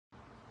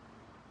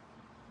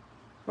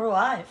We're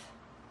live.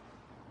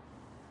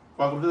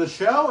 Welcome to the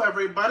show,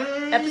 everybody.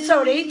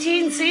 Episode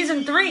 18,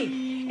 Season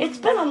 3. It's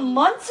been a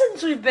month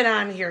since we've been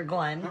on here,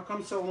 Glenn. How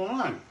come so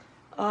long?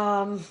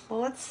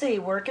 Well, let's see.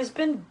 Work has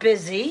been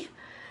busy.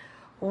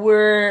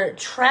 We're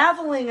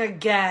traveling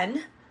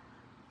again,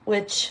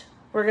 which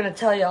we're going to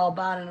tell you all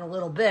about in a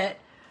little bit.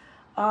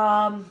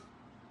 I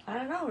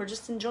don't know. We're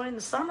just enjoying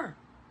the summer.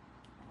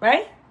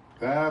 Right?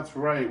 That's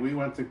right. We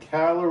went to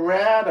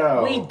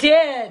Colorado. We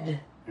did.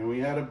 And we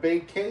had a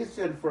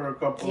vacation for a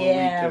couple of weekends.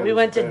 Yeah, we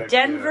went to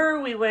Denver.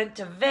 We went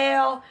to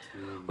Vail.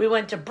 We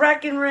went to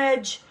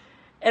Breckenridge.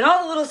 And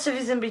all the little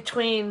cities in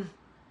between.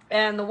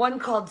 And the one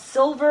called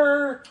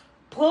Silver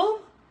Plume?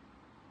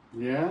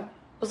 Yeah? It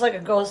was like a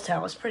ghost town.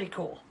 It was pretty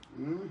cool.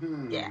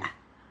 Mm-hmm. Yeah.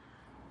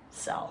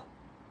 So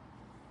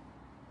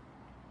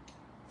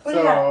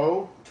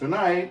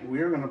tonight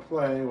we're going to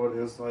play what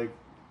is like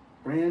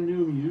brand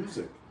new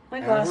music. My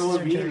glasses Avril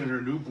are Lavigne dirty. and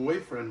her new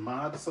boyfriend,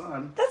 Mod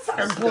Sun. That's not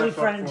her step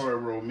boyfriend. up for a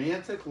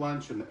romantic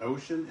lunch in the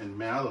ocean in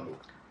Malibu.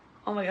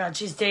 Oh my God,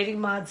 she's dating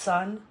Mod's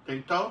son.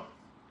 Pinto?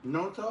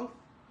 Noto?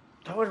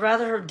 I would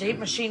rather her date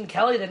Machine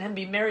Kelly than him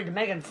be married to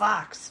Megan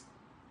Fox.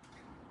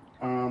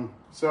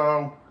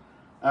 So,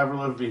 Avril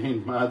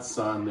Lavigne, Mod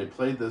Sun, they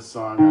played this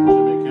song on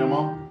Jimmy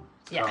Kimmel.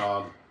 It's Yeah.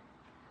 called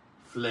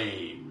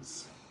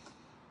Flames.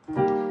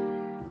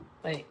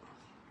 Wait.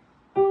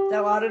 Is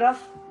that loud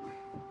enough?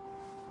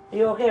 Are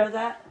you okay with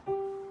that?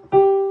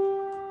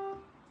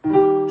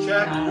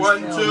 Check, I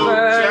 1, still 2,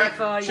 work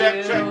for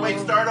check, you. wait,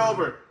 start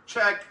over.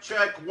 Check,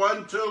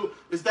 1, 2.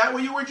 Is that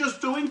what you were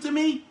just doing to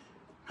me?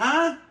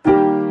 Huh?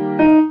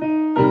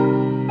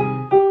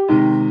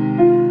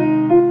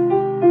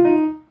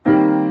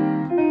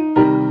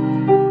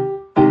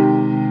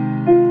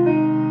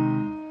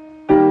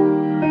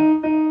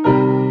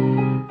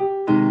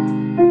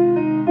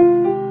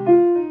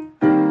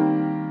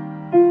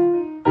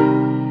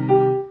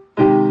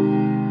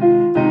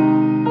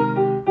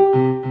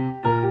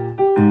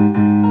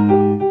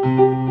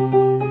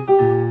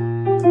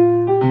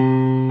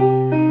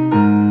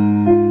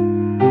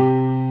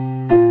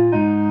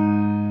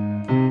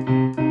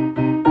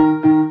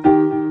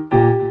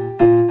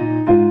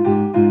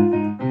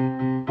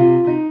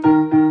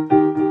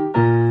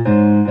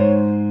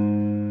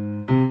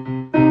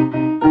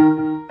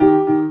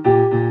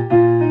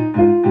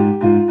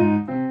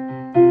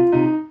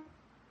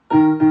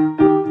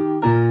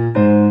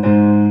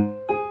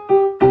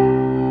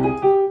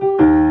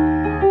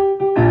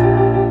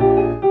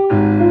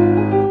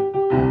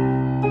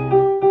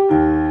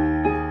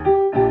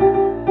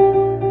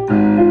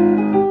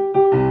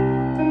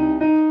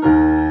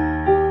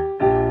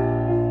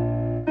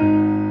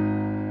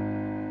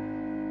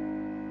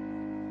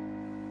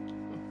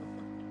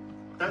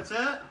 That's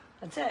it?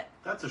 That's it.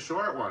 That's a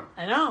short one.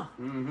 I know.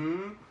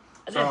 Mm-hmm.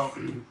 It So,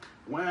 is.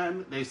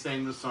 when they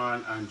sang the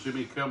song on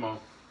Jimmy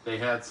Kimmel, they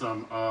had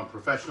some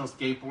professional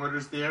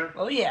skateboarders there.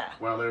 Oh, yeah.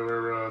 While they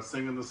were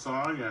singing the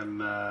song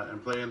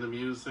and playing the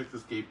music, the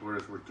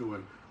skateboarders were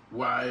doing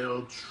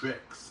wild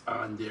tricks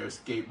on their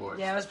skateboards.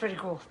 Yeah, it was pretty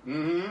cool.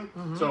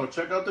 Mm-hmm. So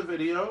check out the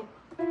video.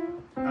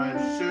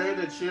 I'm sure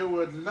that you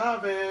would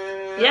love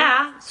it.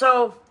 Yeah,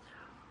 so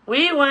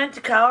we went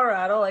to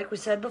Colorado, like we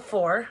said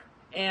before,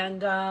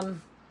 and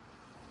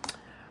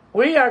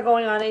we are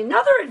going on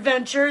another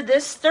adventure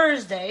this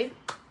Thursday.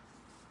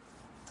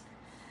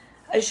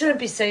 I shouldn't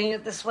be saying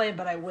it this way,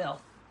 but I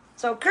will.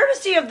 So,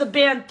 courtesy of the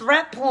band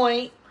Threat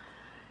Point,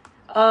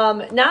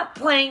 not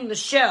playing the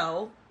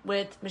show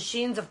with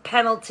Machines of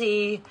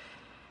Penalty,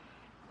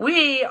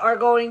 we are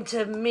going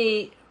to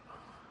meet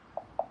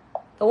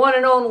the one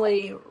and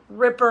only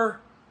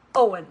Ripper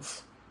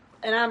Owens.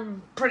 And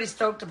I'm pretty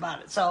stoked about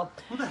it. So,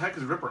 Who the heck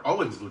is Ripper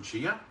Owens,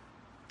 Lucia?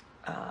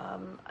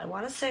 I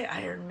want to say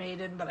Iron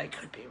Maiden, but I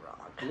could be wrong.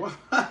 What?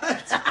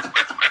 I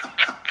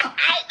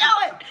know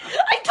it!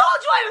 I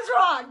told you I was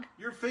wrong!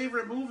 Your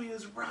favorite movie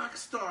is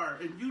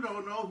Rockstar, and you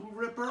don't know who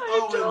Ripper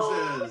I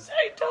Owens is.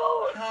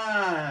 don't.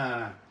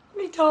 Ah.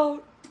 I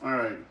don't. All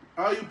right.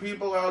 All you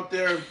people out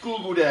there,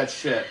 Google that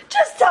shit.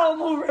 Just tell him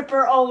who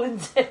Ripper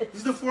Owens is.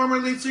 He's the former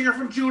lead singer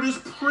from Judas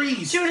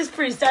Priest. Judas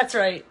Priest, that's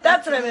right.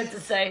 That's what I meant to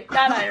say.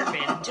 Not Iron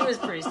Maiden, Judas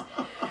Priest.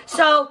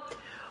 So,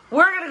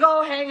 we're going to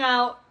go hang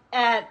out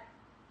at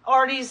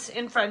Artie's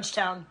in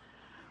Frenchtown.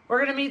 We're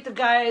going to meet the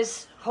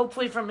guys,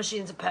 hopefully from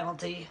Machines of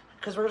Penalty,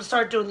 because we're going to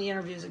start doing the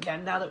interviews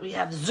again now that we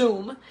have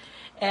Zoom.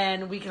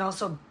 And we can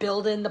also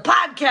build in the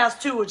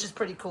podcast, too, which is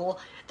pretty cool.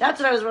 That's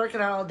what I was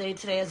working on all day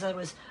today as I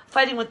was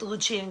fighting with the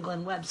Lucia and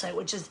Glenn website,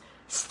 which is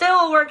still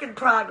a work in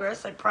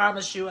progress. I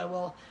promise you I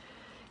will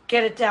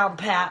get it down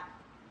pat.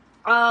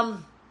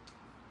 And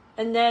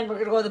then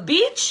we're going to go to the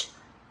beach.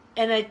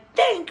 And I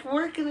think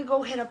we're going to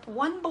go hit up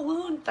one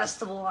balloon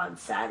festival on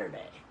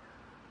Saturday.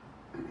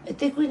 I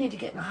think we need to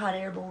get in a hot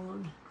air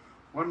balloon.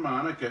 One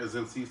Monica is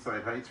in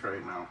Seaside Heights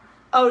right now.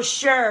 Oh,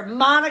 sure.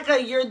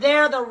 Monica, you're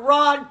there the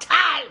wrong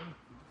time.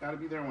 Gotta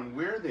be there when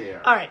we're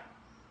there. All right.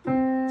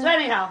 So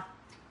anyhow,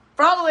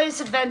 for all the latest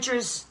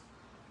adventures,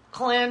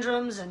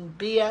 calandrums and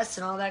BS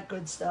and all that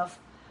good stuff,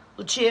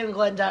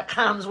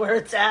 LuciaandGlenn.com is where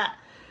it's at.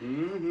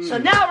 Mm-hmm. So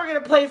now we're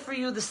going to play for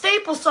you the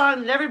staple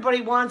song that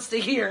everybody wants to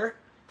hear.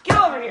 Get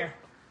over here.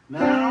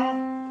 Now?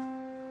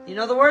 You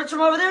know the words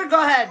from over there?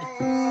 Go ahead.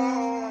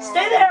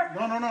 Stay there.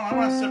 No, I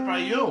want to sit by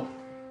you.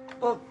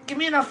 Well, give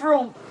me enough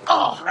room.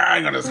 Oh,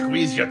 I'm going to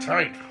squeeze you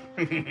tight.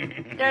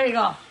 there you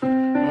go.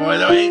 Boy,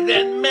 the way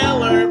that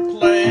Miller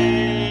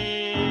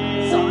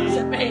played. Songs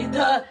that made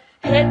the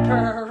hit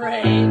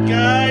parade.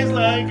 Guys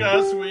like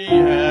us, we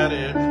had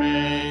it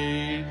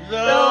made.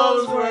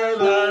 Those were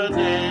the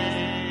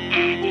days.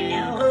 And you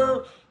know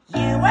who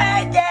you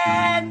were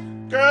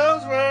then.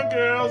 Girls were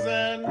girls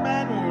and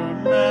men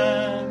were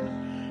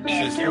men.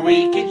 Sister,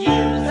 we could use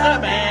a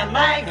man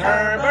like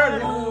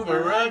Herbert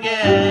Hoover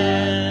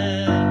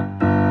again.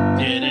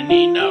 Didn't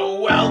need no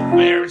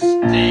welfare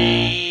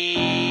state.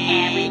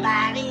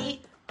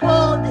 Everybody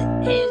pulled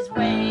his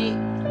weight.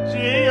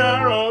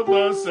 G.R.O.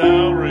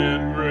 LaSalle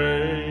and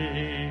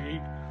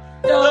Ray.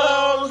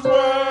 Those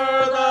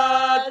were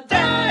the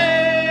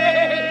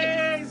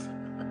days.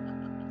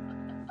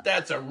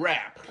 That's a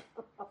wrap.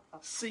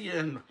 See you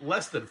in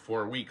less than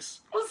 4 weeks.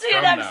 We'll see you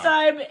from next now.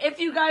 time. If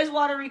you guys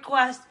want to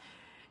request,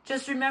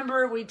 just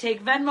remember we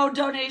take Venmo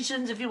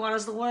donations. If you want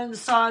us to learn the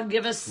song,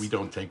 give us We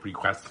don't take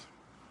requests.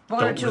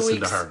 1 or Don't 2 listen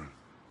weeks. to her.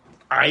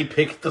 I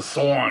pick the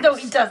songs. No,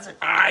 he doesn't.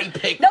 I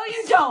pick. No,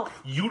 you don't.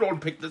 You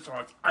don't pick the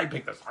songs. I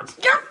pick the songs.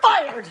 You're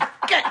fired.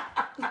 Okay.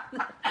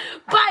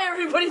 Bye,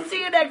 everybody. See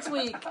you next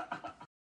week.